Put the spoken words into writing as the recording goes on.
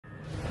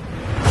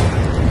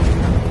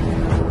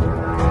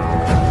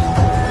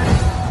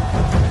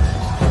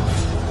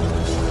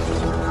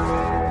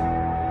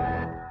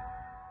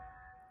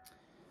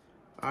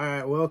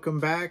welcome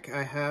back.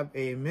 I have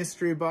a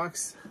mystery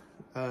box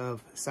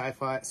of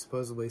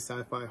supposedly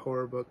sci-fi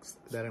horror books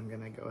that I'm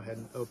gonna go ahead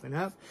and open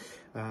up.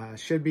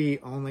 Should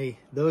be only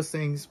those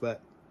things, but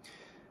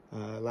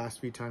last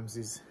few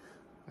times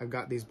I've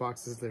got these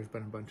boxes, there's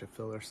been a bunch of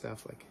filler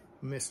stuff like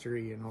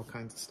mystery and all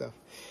kinds of stuff.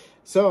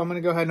 So I'm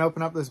gonna go ahead and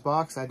open up this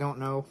box. I don't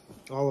know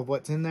all of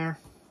what's in there.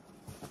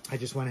 I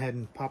just went ahead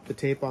and popped the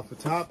tape off the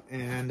top,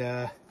 and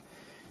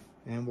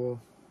we'll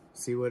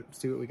see what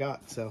we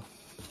got. So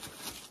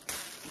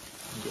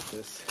get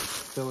this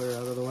filler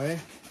out of the way.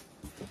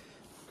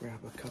 Grab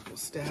a couple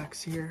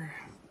stacks here.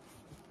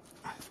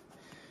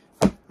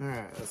 All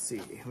right, let's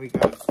see. We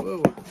got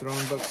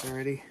throwing books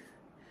already.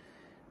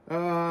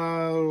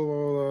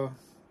 More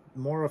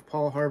of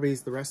Paul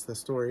Harvey's The Rest of the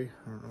Story.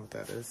 I don't know what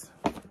that is.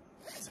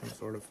 Some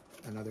sort of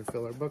another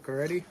filler book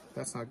already.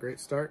 That's not a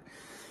great start.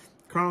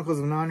 Chronicles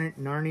of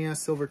Narnia,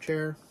 Silver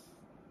Chair.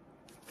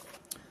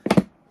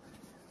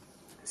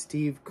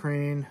 Steve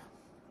Crane,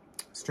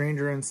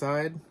 Stranger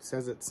Inside.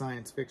 Says it's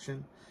science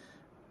fiction.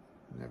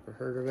 Never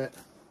heard of it.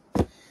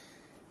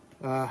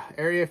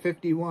 Area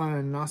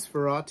 51,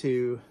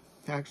 Nosferatu.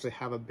 I actually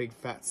have a big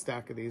fat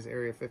stack of these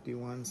Area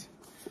 51s.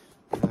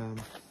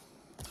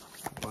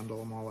 Bundle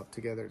them all up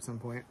together at some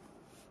point.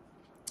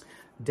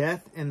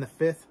 Death in the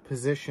Fifth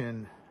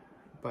Position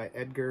by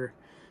Edgar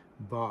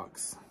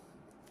Box.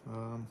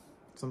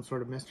 Some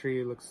sort of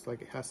mystery. Looks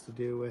like it has to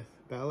do with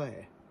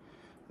ballet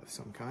of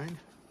some kind.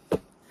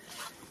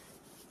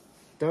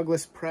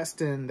 Douglas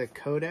Preston, The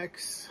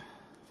Codex.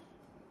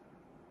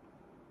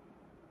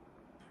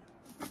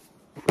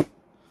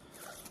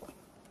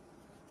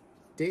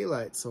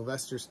 Daylight,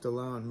 Sylvester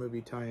Stallone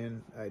movie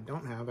tie-in. I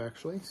don't have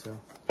actually, so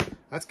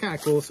that's kind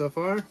of cool so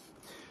far.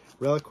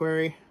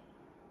 Reliquary,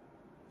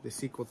 the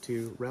sequel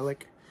to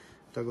Relic,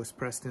 Douglas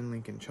Preston,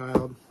 Lincoln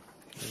Child.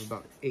 There's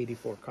about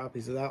 84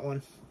 copies of that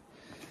one.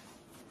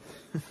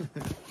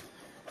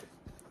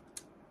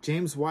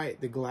 James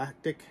White, The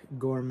Galactic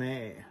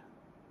Gourmet.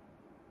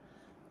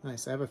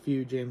 Nice. I have a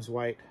few James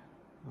White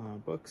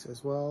books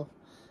as well.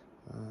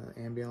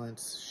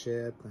 Ambulance,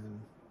 Ship, and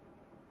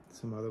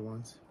some other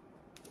ones.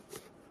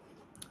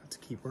 That's a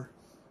keeper.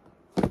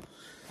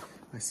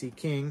 I see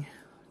King,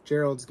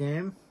 Gerald's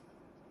Game.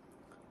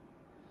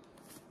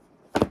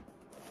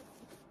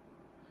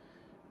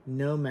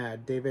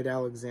 Nomad, David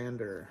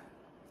Alexander.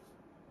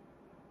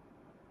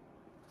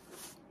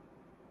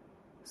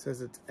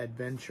 Says it's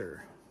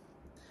adventure.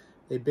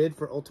 A bid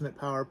for ultimate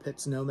power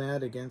pits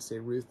Nomad against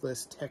a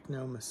ruthless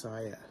techno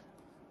messiah.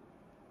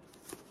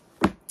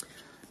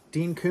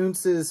 Dean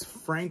Koontz's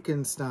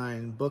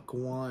Frankenstein, Book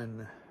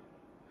 1.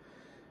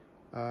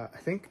 I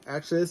think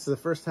actually this is the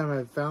first time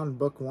I've found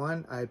Book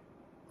 1. I,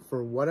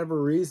 for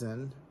whatever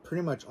reason,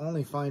 pretty much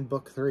only find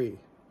Book 3.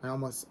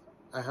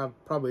 I have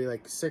probably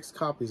like 6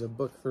 copies of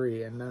Book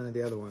 3 and none of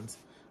the other ones.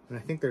 And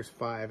I think there's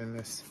 5 in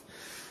this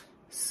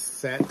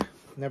set.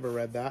 Never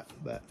read that,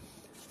 but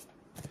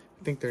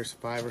I think there's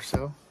 5 or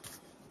so.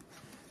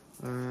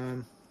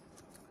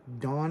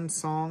 Dawn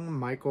Song,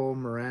 Michael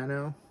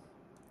Morano.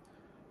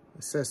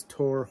 It says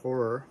Tor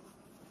Horror.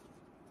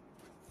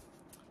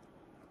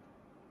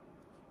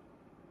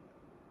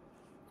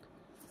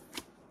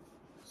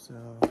 So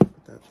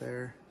put that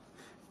there.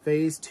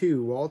 Phase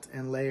 2, Walt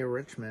and Leia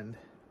Richmond.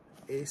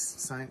 Ace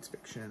Science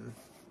Fiction.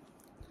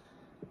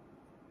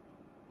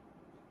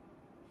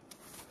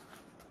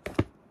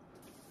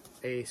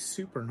 A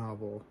super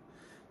novel.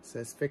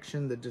 Says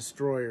Fiction the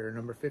Destroyer,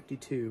 number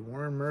 52.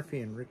 Warren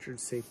Murphy and Richard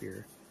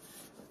Sapir.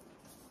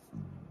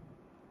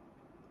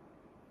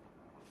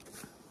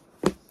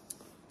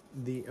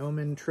 The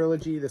Omen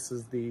Trilogy. This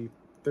is the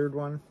 3rd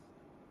one.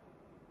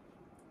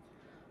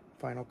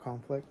 Final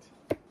Conflict.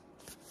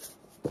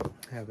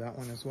 I have that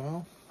one as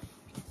well.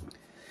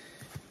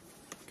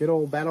 Good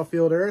old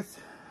Battlefield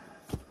Earth.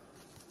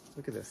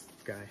 Look at this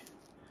guy.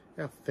 Look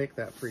how thick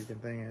that freaking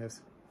thing is.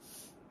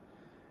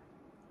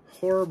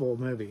 Horrible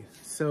movie.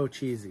 So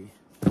cheesy.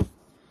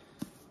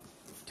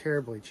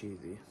 Terribly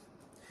cheesy.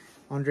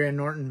 Andrea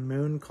Norton,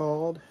 Moon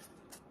Called.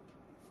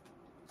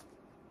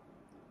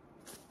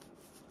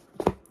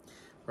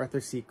 Arthur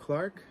C.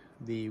 Clarke,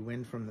 The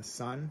Wind from the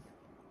Sun.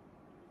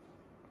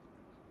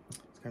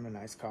 It's kind of a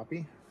nice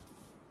copy.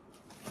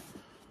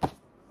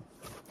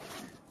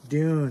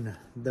 Dune,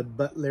 The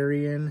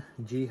Butlerian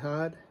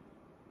Jihad.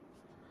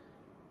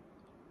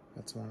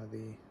 That's one of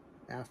the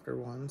after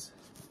ones.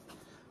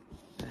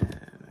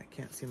 And I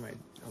can't see my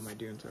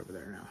Dune's over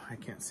there now. I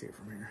can't see it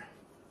from here.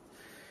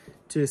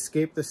 To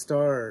Escape the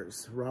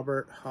Stars,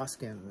 Robert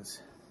Hoskins.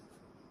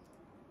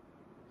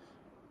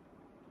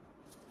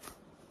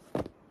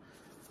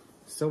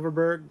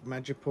 Silverberg,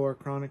 Majapur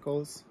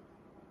Chronicles.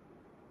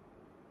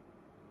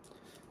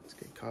 Let's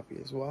get a copy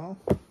as well.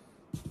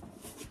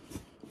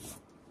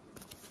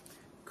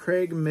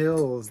 Craig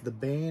Mills, The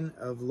Bane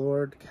of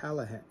Lord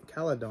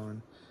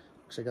Caledon.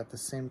 Actually, I got the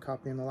same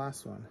copy in the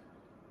last one.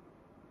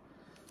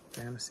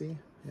 Fantasy,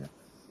 yeah.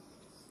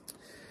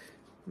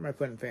 Where am I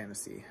putting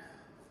fantasy?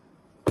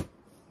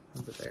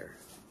 Over there.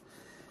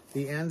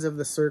 The Ends of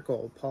the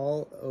Circle,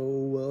 Paul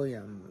O.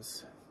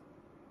 Williams.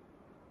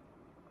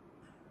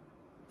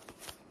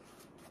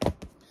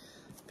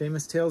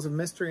 Famous Tales of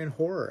Mystery and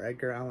Horror,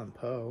 Edgar Allan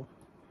Poe.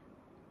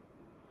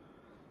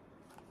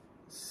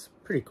 It's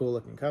a pretty cool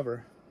looking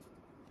cover.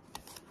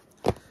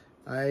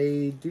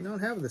 I do not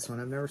have this one.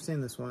 I've never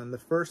seen this one. The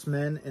First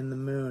Men in the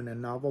Moon, a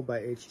novel by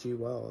H.G.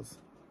 Wells.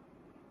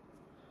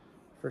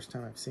 First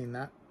time I've seen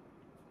that.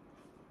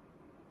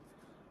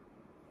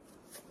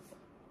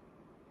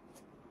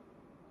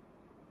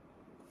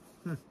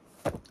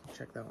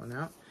 Check that one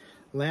out.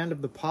 Land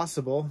of the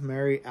Possible,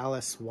 Mary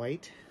Alice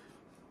White.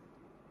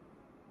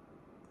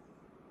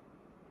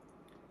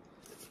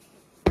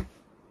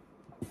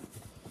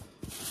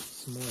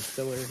 Some more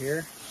filler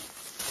here.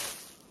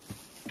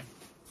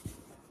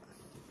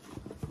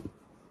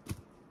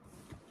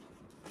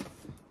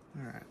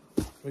 All right.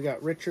 We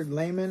got Richard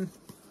Lehman,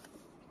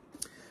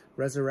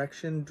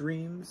 Resurrection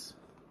Dreams.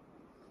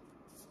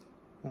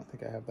 I don't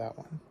think I have that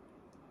one.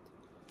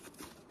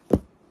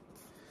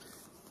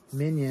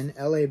 Minion,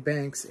 L.A.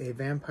 Banks, A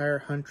Vampire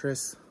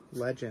Huntress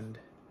Legend.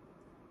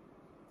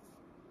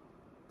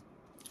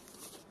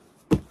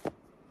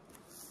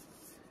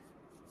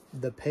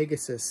 The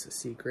Pegasus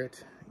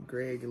Secret,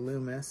 Greg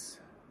Loomis.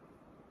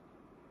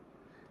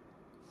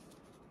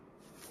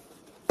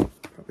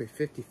 Probably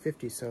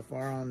 50-50 so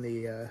far on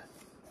the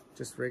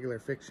just regular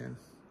fiction.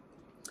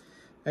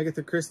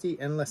 Agatha Christie,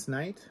 Endless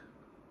Night.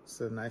 It's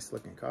a nice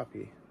looking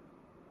copy.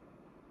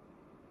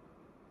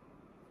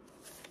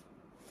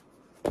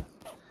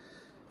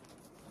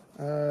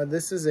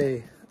 This is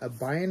a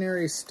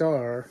binary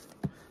star,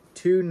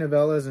 2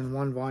 novellas in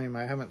 1 volume.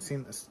 I haven't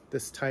seen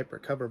this type or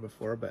cover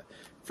before, but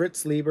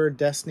Fritz Lieber,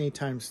 Destiny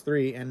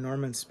 ×3, and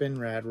Norman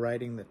Spinrad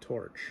Riding the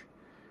Torch.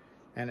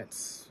 And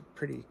it's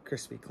pretty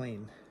crispy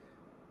clean.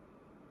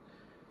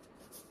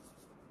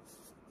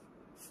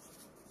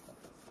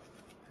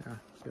 Yeah,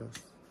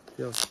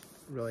 feels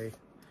really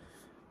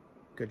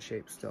good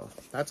shape still.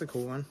 That's a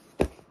cool one.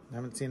 I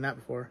haven't seen that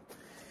before.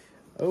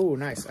 Oh,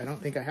 nice. I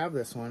don't think I have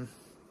this one.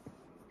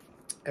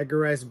 Edgar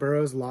Rice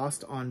Burroughs,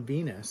 Lost on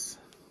Venus.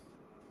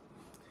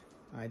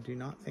 I do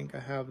not think I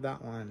have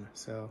that one,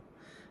 so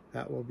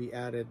that will be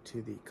added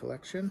to the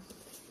collection.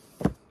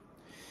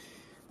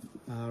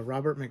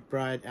 Robert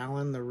McBride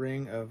Allen, The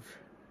Ring of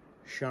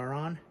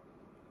Charon.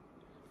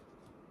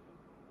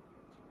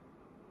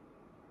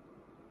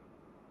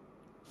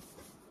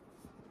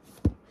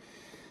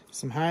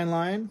 Some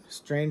Heinlein,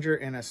 Stranger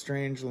in a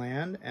Strange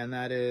Land, and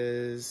that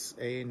is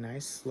a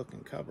nice looking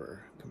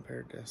cover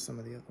compared to some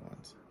of the other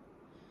ones.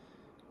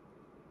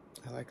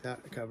 I like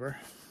that cover.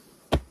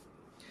 All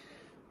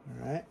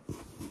right.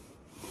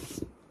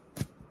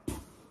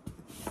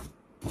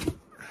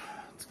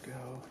 Let's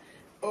go.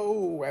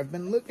 Oh, I've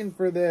been looking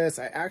for this.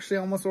 I actually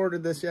almost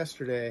ordered this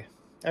yesterday.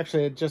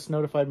 Actually, it just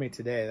notified me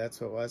today. That's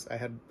what it was. I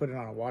had put it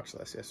on a watch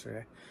list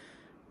yesterday.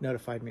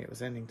 Notified me it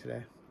was ending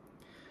today.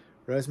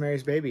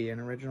 Rosemary's Baby, an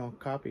original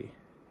copy.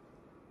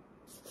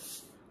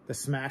 The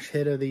smash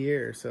hit of the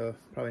year, so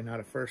probably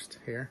not a first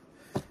here.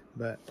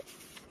 But,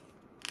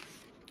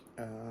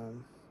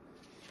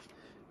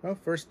 well,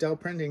 first Dell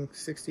printing,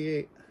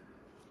 68.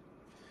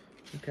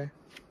 Okay.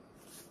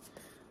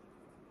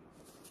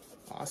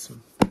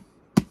 Awesome.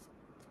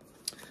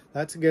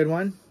 That's a good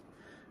one.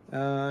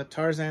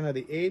 Tarzan of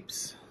the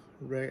Apes,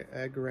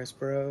 Edgar Rice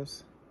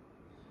Burroughs.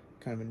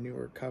 Kind of a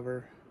newer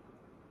cover.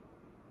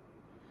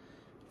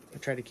 I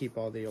try to keep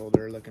all the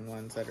older looking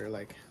ones that are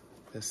like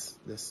this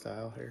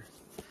style here.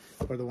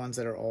 Or the ones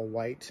that are all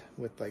white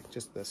with like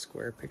just the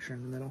square picture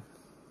in the middle.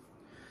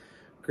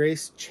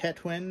 Grace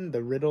Chetwin,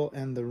 The Riddle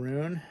and the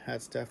Rune.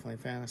 That's definitely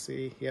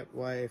fantasy. Yep,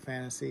 YA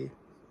fantasy.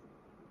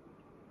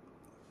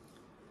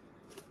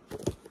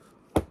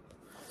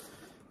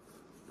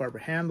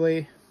 Barbara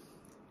Hambly,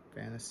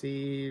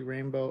 fantasy.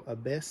 Rainbow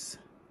Abyss.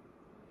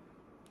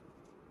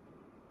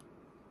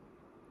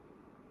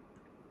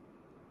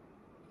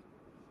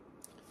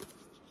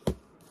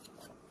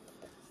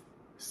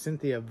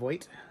 Cynthia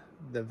Voigt,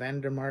 The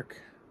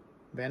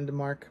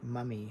Vandermark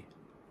Mummy.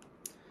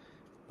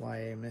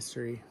 YA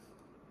mystery.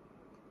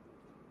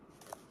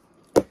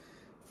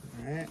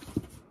 Alright.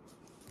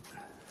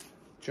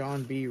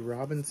 John B.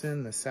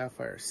 Robinson, The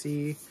Sapphire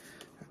Sea.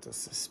 That's a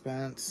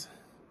suspense.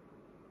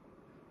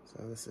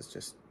 So this is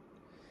just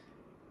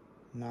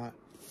not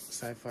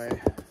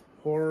sci-fi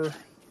horror.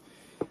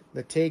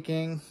 The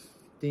Taking,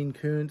 Dean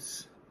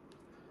Koontz.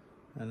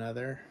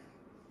 Another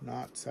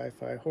not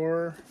sci-fi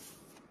horror.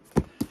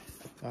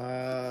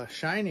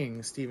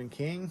 Shining, Stephen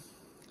King.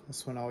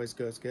 This one always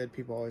goes good.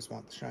 People always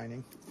want The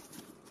Shining.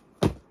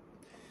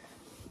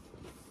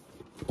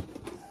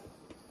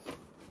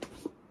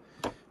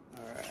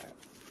 Alright.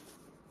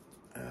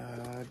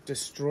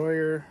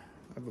 Destroyer.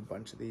 I have a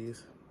bunch of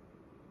these.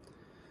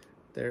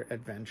 They're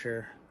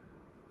adventure.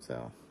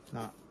 So,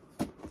 not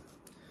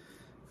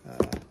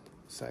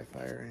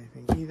sci-fi or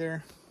anything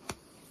either.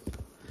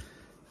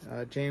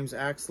 James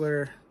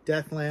Axler,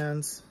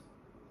 Deathlands.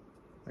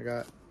 I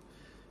got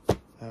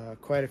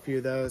quite a few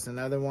of those.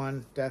 Another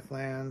one,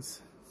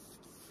 Deathlands,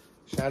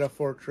 Shadow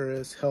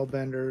Fortress,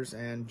 Hellbenders,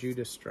 and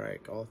Judas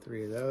Strike. All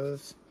 3 of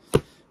those.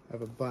 I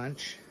have a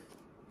bunch.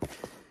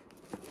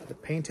 The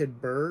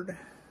Painted Bird.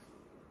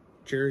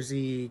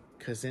 Jerzy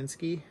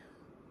Kosinski.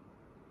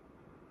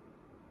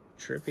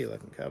 Trippy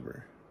looking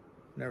cover.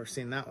 Never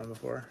seen that one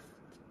before.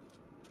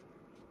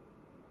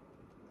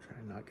 Try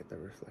to not get the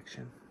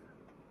reflection.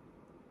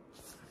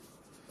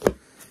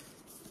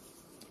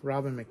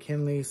 Robin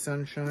McKinley,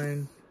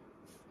 Sunshine.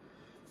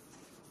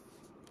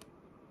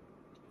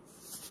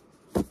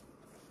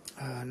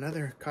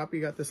 Another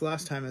copy, got this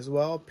last time as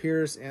well.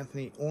 Piers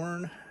Anthony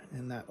Orne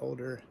in that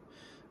older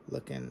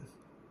looking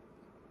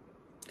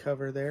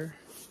cover there.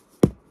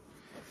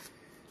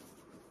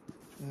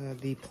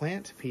 The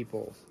Plant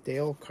People,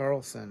 Dale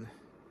Carlson.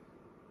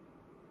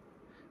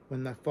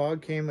 When the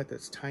fog came with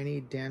its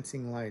tiny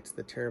dancing lights,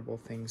 the terrible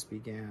things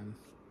began.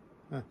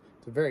 Huh,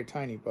 it's a very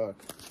tiny book.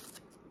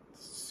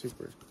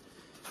 Super,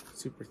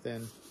 super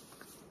thin.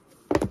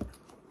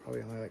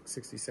 Probably only like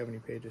 60, 70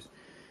 pages.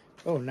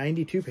 Oh,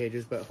 92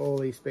 pages, but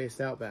holy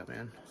spaced out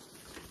Batman.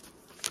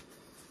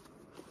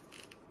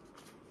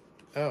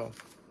 Oh.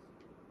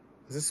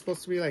 Is this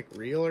supposed to be like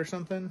real or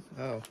something?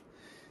 Oh.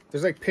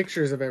 There's like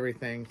pictures of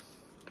everything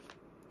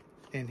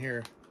in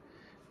here.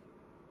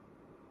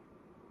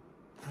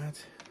 What?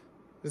 Is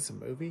this a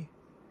movie?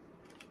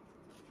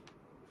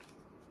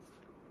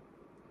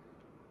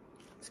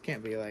 This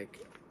can't be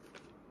like...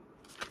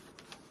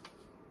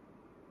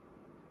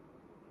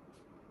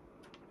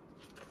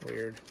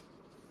 weird.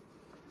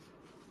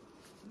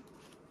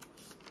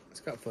 It's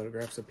got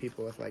photographs of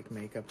people with like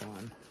makeup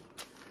on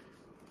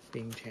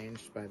being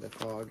changed by the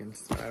fog and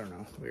stuff. I don't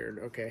know. Weird.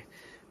 Okay.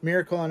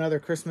 Miracle and Other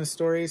Christmas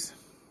Stories.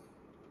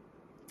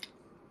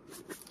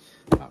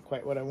 Not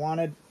quite what I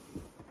wanted.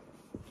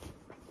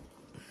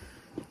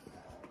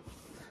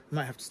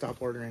 Might have to stop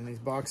ordering these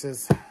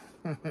boxes.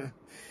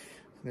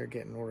 They're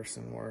getting worse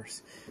and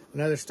worse.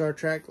 Another Star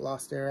Trek,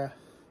 Lost Era.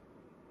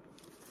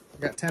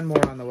 I got 10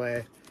 more on the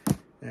way.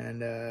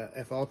 And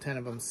if all 10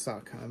 of them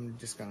suck, I'm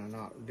just going to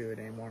not do it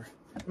anymore.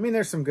 I mean,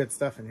 there's some good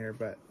stuff in here,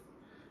 but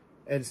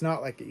it's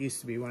not like it used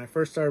to be. When I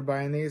first started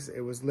buying these, it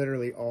was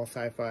literally all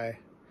sci-fi,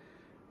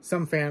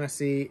 some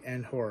fantasy,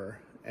 and horror.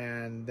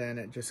 And then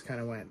it just kind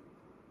of went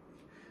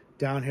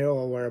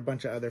downhill where a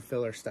bunch of other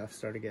filler stuff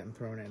started getting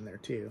thrown in there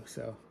too.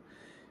 So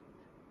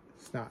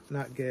it's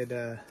not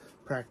good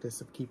practice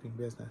of keeping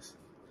business.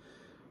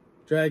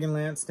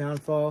 Dragonlance,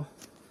 Downfall.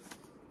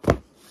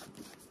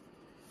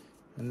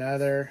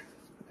 Another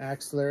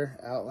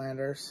Axler,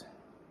 Outlanders.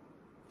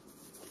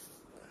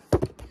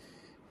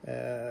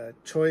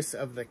 Choice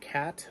of the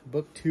Cat,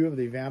 Book 2 of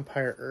the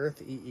Vampire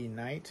Earth, E.E.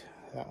 Knight.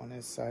 That one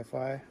is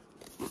sci-fi.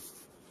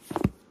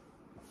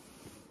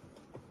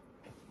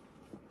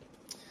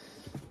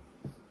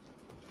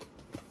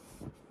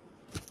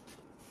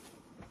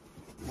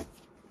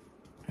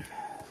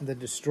 The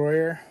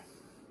Destroyer.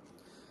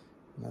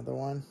 Another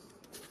one.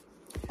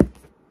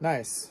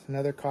 Nice.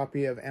 Another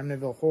copy of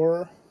Amityville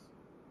Horror.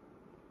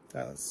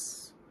 That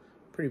was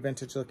a pretty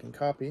vintage looking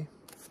copy.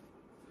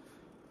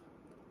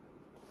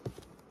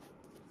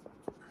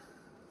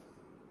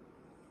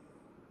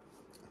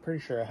 Pretty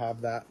sure I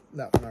have that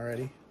one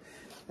already.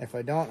 If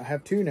I don't, I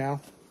have two now.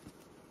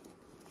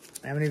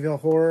 Amityville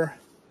Horror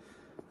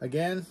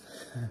again,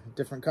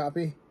 different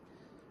copy.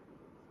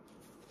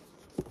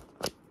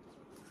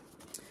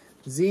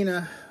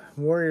 Xena,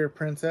 Warrior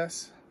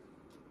Princess.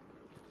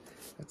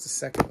 That's the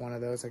second one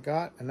of those I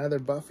got. Another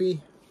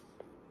Buffy.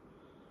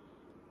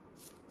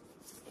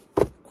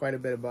 Quite a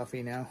bit of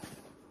Buffy now.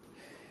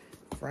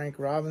 Frank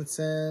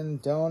Robinson,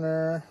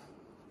 Donor.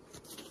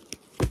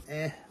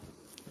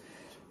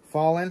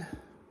 Fallen,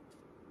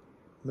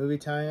 movie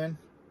tie-in.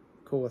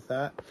 Cool with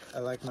that. I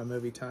like my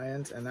movie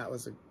tie-ins, and that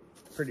was a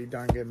pretty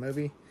darn good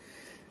movie.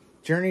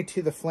 Journey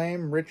to the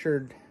Flame,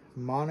 Richard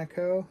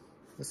Monaco.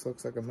 This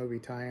looks like a movie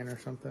tie-in or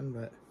something,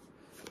 but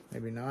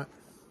maybe not.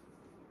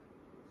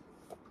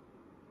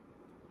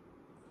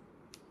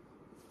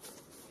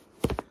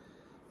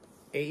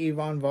 A.E.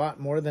 Von Vaught,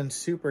 More Than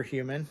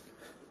Superhuman.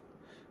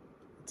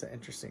 It's an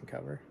interesting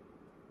cover.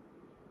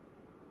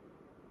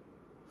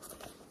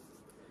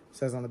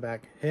 Says on the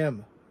back,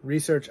 him,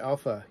 Research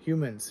Alpha,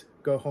 humans,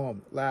 go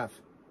home,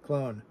 laugh,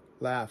 clone,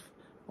 laugh,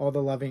 all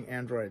the loving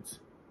androids,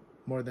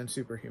 more than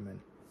superhuman.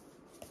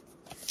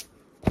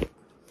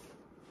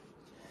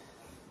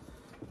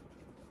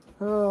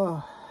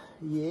 Oh,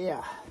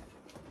 yeah.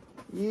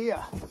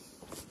 Yeah.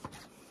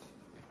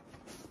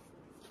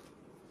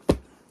 All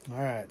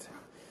right.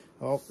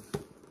 Well,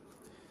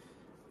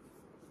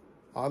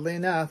 oddly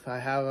enough, I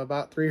have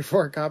about 3 or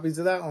 4 copies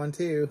of that one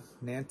too.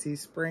 Nancy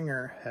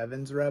Springer,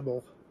 Heaven's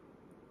Rebel.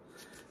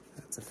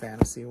 That's a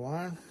fantasy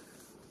one.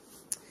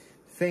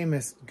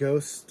 Famous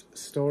Ghost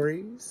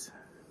Stories.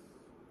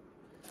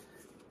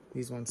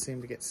 These ones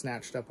seem to get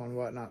snatched up on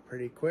Whatnot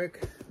pretty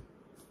quick.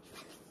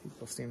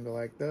 People seem to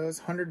like those.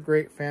 100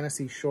 Great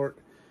Fantasy Short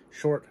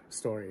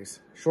Stories.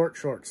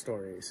 Short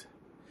Stories.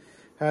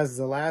 Has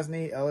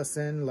Zelazny,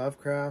 Ellison,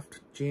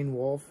 Lovecraft, Gene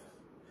Wolfe,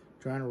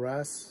 Joanna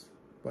Russ.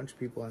 A bunch of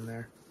people in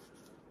there.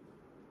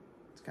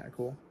 It's kind of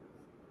cool.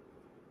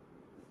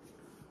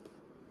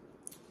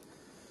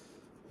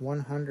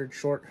 100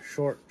 short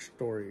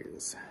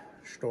stories.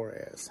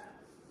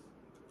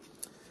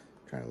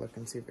 Trying to look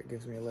and see if it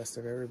gives me a list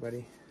of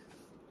everybody.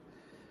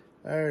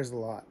 There's a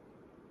lot.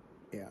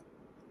 Yeah.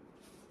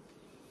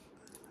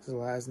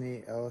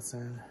 Zelazny,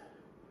 Ellison,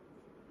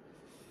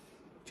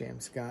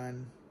 James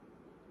Gunn,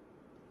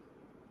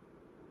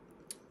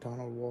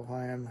 Donald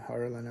Wollheim,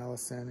 Harlan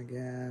Ellison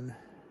again,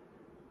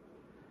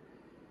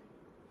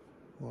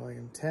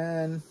 William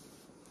Tenn,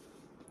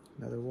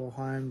 another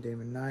Wollheim,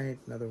 Damon Knight,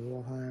 another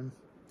Wollheim,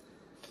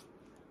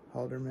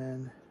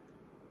 Halderman,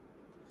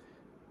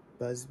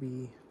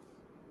 Busby.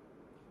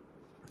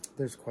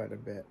 There's quite a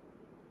bit.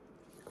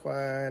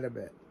 Quite a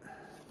bit.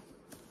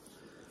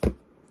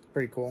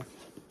 Pretty cool.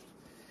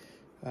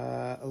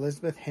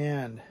 Elizabeth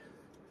Hand,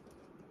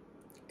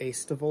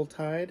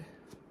 Aestivoltide.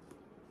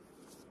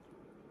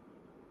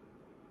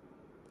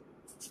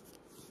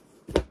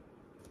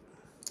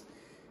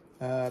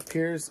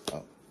 Piers,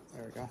 oh,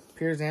 there we go.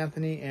 Piers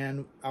Anthony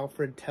and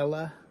Alfred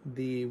Tella,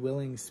 The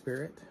Willing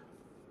Spirit.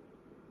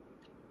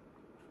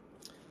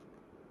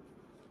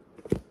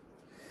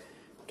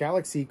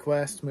 Galaxy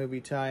Quest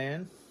movie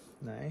tie-in.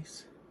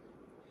 Nice.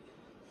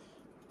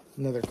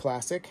 Another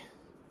classic.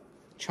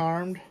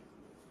 Charmed.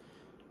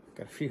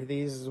 Got a few of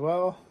these as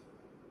well.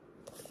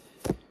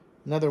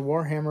 Another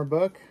Warhammer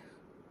book.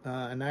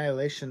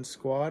 Annihilation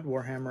Squad,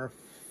 Warhammer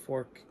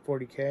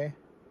 40K.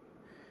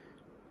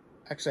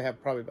 Actually, I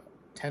have probably about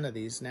 10 of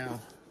these now.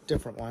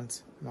 Different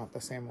ones, not the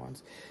same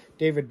ones.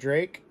 David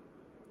Drake.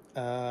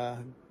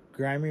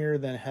 Grimier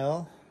Than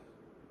Hell.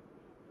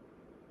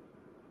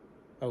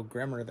 Oh,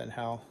 Grimmer Than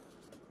Hell.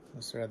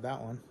 Let's read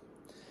that one.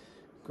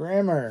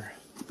 Grimmer.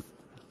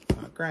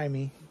 Not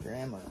grimy.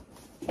 Grimmer.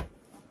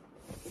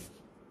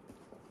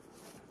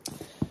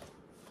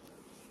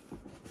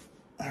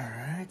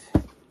 Alright.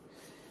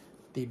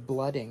 The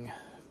Blooding.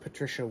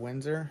 Patricia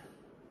Windsor.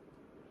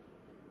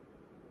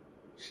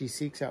 She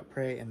seeks out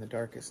prey in the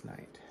darkest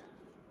night.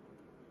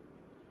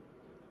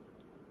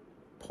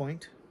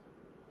 Point.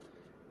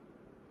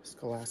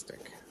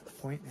 Scholastic.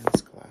 Point and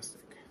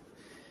Scholastic.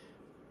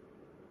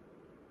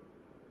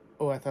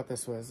 Oh, I thought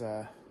this was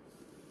the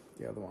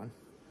other one.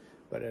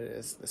 But it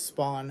is The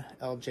Spawn,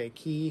 L.J.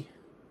 Key.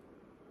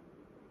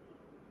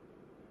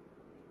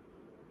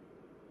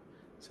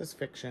 It says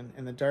fiction.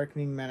 In the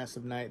darkening menace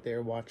of night, they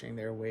are watching,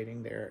 they are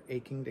waiting, they are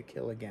aching to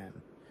kill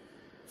again.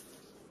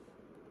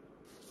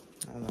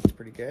 Oh, that's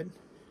pretty good.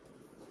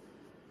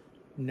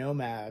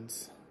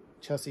 Nomads,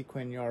 Chelsea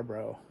Quinn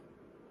Yarbrough.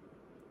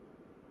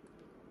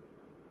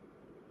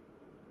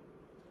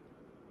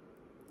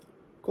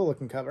 Cool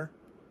looking cover.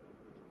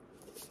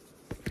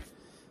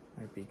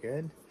 Might be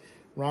good.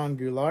 Ron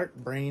Goulart,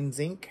 Brains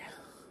Inc.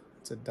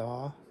 It's a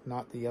DAW,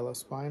 not the yellow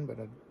spine, but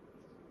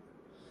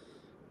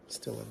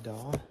still a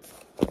DAW.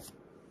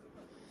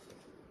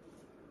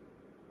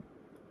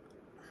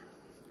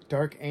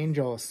 Dark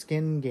Angel,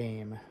 Skin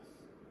Game.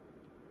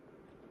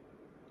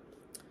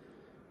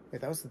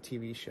 Wait, that was the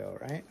TV show,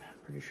 right?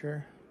 Pretty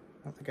sure.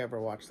 I don't think I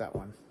ever watched that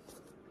one.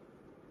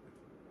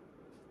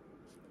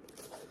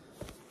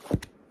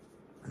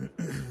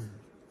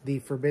 The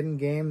Forbidden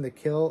Game, The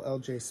Kill,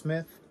 L.J.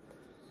 Smith.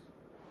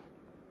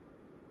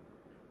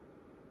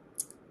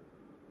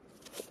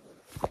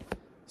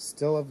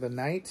 Still of the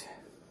Night.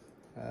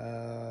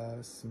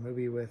 It's a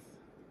movie with...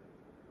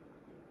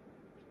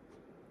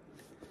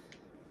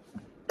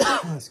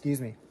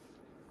 excuse me.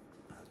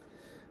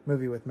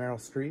 Movie with Meryl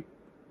Streep.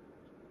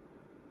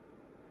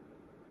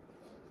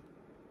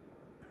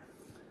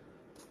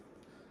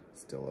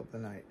 Still of the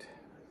Night.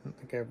 I don't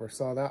think I ever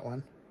saw that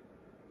one.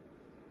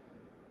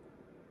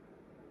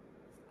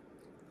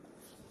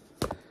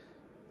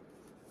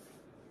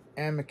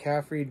 Anne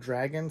McCaffrey,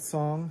 Dragon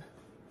Song.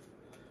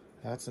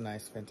 That's a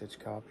nice vintage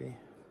copy.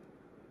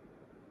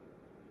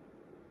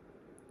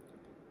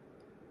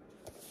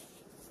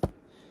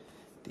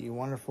 The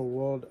Wonderful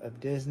World of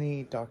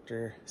Disney,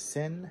 Dr.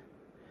 Sin,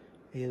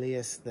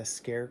 alias The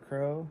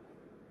Scarecrow.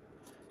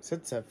 So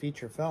it's a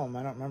feature film.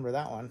 I don't remember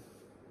that one.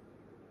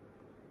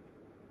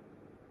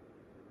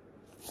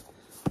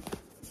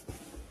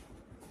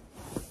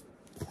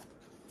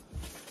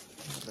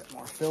 A little bit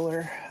more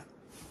filler.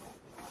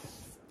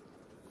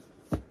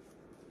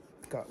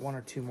 Got one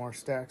or two more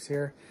stacks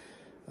here.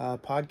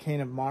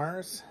 Podcane of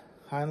Mars,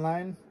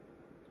 Heinlein.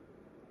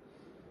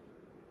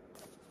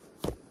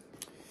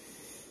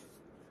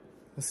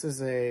 This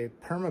is a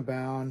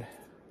permabound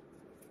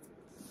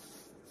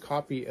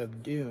copy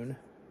of Dune.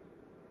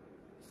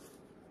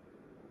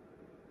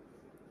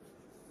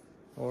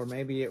 Or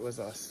maybe it was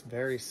a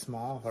very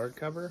small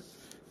hardcover.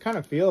 Kind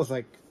of feels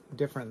like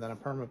different than a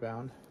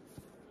permabound.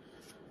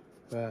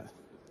 But,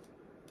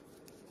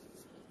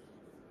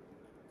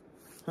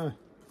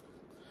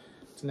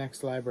 it's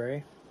Next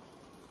Library.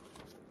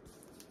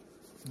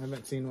 I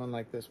haven't seen one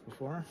like this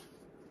before.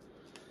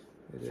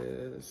 It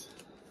is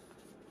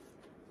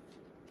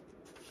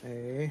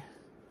a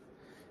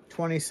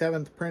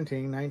 27th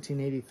printing,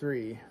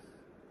 1983.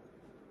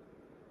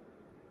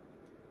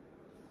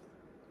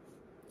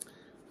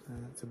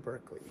 It's a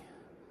Berkeley.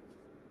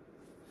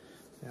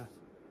 Yeah.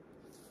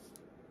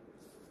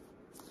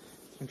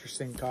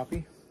 Interesting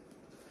copy.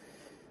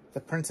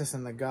 The Princess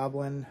and the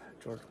Goblin,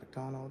 George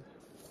MacDonald.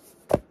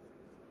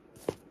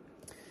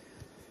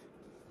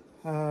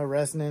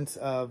 Resonance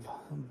of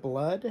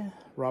Blood,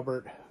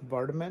 Robert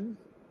Vardaman.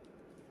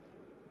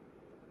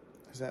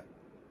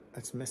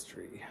 That's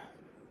mystery.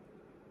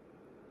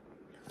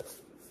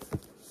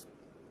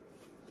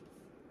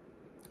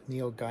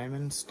 Neil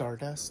Gaiman,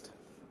 Stardust.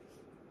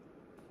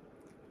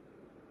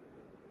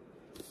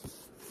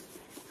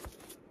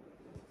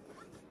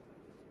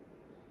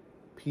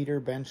 Peter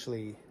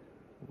Benchley,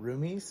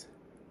 Rummies.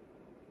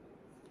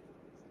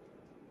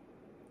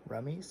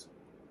 Rummies.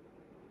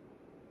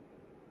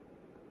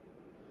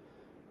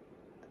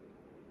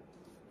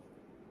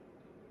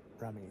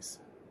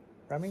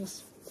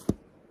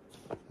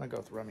 I'm gonna go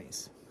with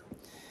Rummies.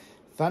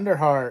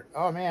 Thunderheart.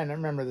 Oh man, I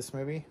remember this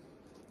movie.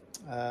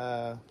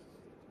 Val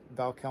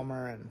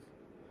Kilmer and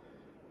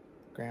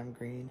Graham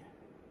Greene.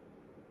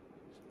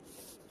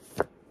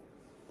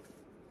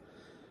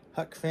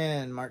 Huck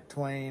Finn, Mark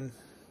Twain.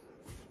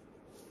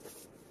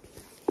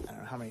 I don't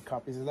know how many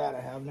copies of that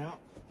I have now.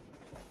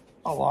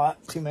 A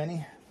lot, too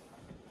many.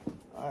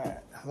 Alright,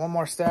 one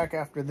more stack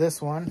after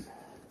this one.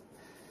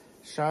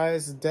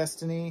 Shy's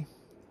Destiny,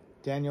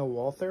 Daniel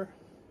Walther.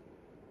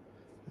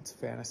 It's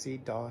fantasy,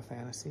 Daw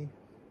fantasy.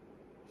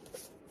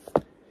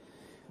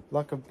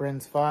 Luck of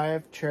Bryn's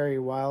 5, Cherry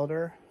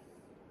Wilder.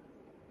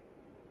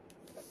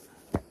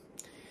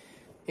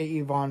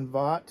 A. von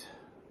Vought,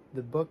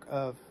 The Book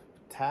of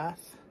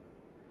Tath,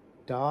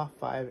 Daw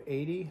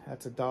 580.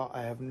 That's a Daw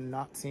I have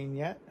not seen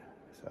yet,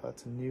 so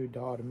that's a new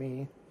Daw to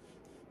me.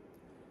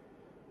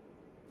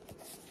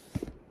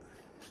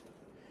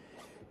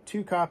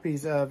 2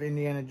 copies of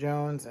Indiana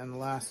Jones and the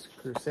Last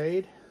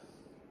Crusade.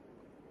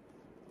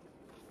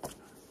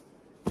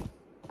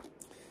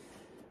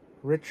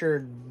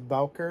 Richard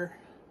Bowker,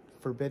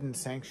 Forbidden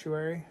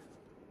Sanctuary.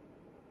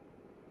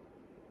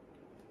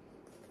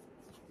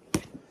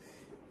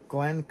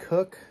 Glenn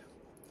Cook,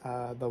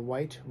 The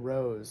White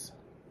Rose.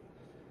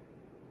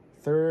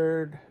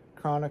 3rd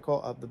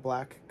Chronicle of the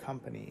Black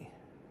Company.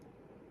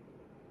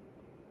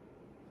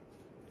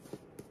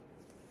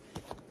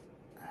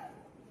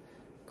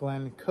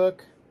 Glenn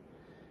Cook,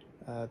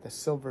 The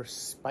Silver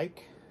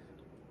Spike.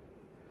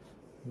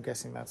 I'm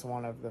guessing that's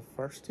one of the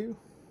first 2.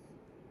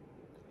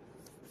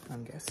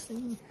 I'm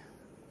guessing.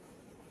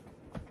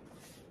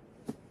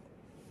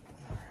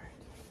 All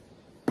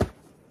right.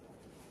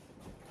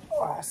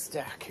 Last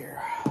stack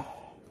here.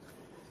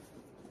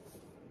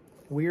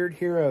 Weird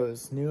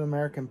Heroes, New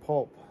American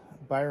Pulp,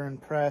 Byron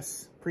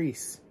Press,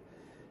 Priest.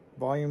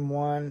 Volume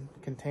 1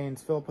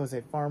 contains Philip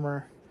Jose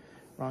Farmer,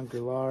 Ron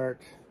Goulart,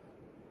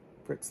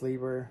 Fritz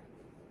Lieber.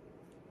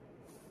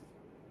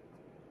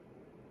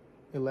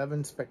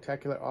 11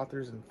 spectacular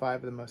authors and 5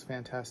 of the most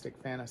fantastic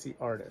fantasy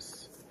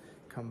artists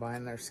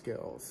combine their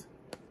skills.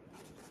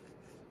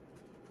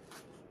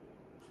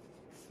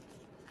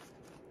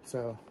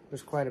 So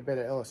there's quite a bit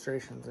of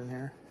illustrations in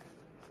here.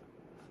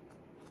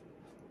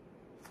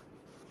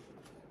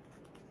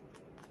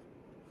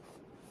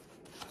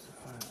 So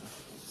I don't know if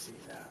you can see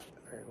that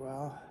very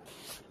well.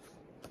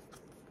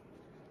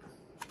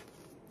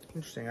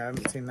 Interesting, I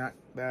haven't seen that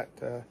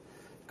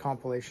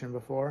compilation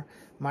before.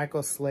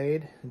 Michael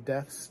Slade,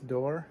 Death's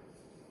Door.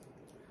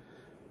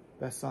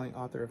 Best-selling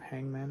author of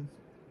Hangman.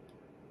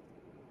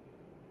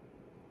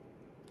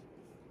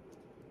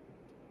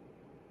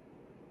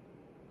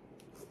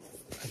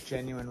 A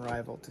genuine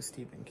rival to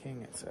Stephen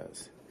King, it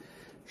says.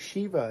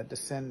 Shiva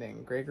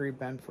Descending, Gregory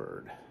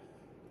Benford.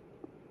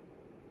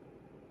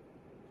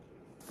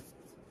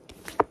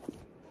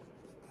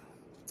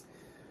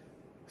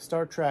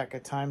 Star Trek, A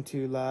Time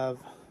to Love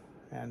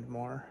and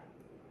More.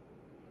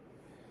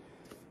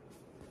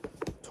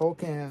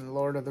 Tolkien,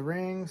 Lord of the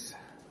Rings.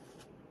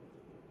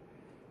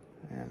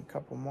 And a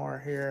couple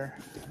more here,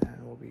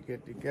 and we'll be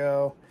good to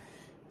go.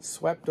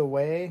 Swept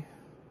Away,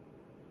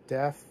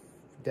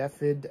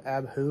 Defid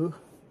Abhu.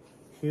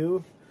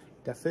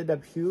 Defid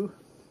Abhu.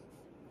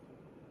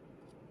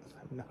 I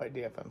have no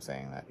idea if I'm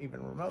saying that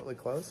even remotely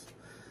close.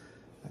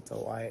 That's a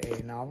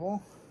YA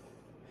novel.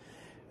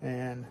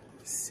 And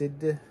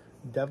Sid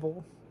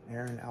Devil,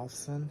 Aaron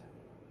Elfson.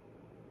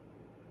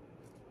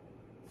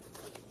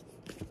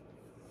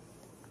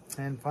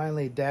 And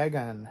finally,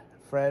 Dagon,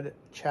 Fred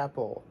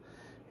Chappell,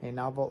 a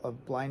novel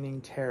of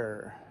blinding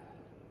terror.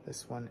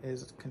 This one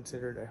is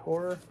considered a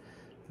horror.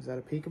 Is that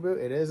a peekaboo?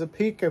 It is a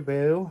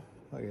peekaboo.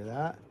 Look at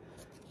that.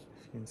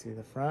 You can see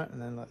the front,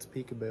 and then let's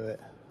peekaboo it.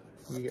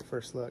 You get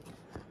first look.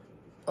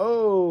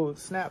 Oh,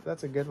 snap.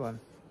 That's a good one.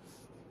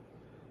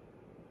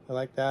 I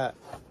like that.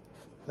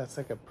 That's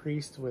like a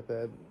priest with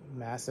a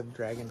massive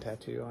dragon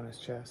tattoo on his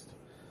chest.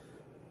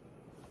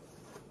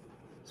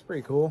 It's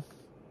pretty cool.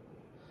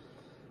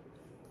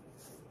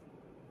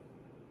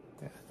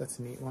 Yeah, that's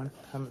a neat one.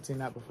 Haven't seen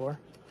that before.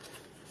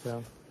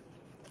 So,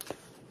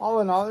 all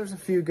in all, there's a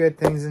few good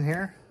things in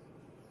here.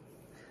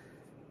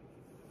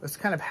 It's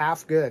kind of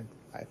half good,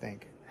 I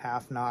think.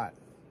 Half not.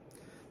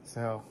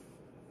 So,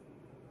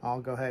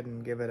 I'll go ahead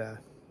and give it a...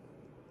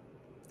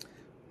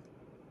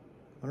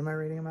 What am I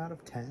rating them out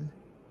of? 10?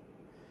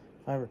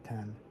 5 or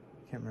 10?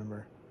 Can't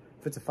remember.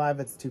 If it's a 5,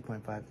 it's a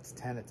 2.5. If it's a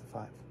 10, it's a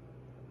 5. How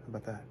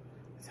about that?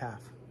 It's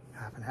half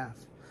and half.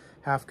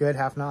 Half good,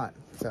 half not.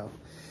 So,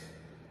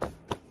 all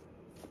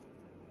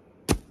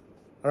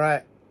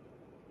right.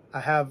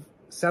 I have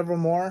several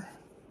more,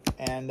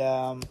 and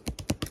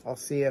I'll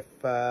see if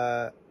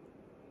we'll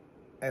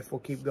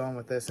keep going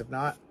with this. If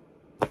not,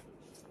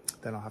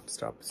 then I'll have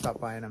to stop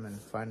buying them and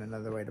find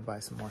another way to buy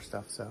some more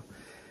stuff. So,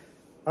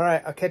 all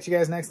right. I'll catch you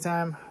guys next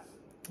time,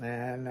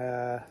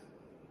 and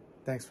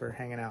thanks for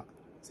hanging out.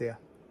 See ya.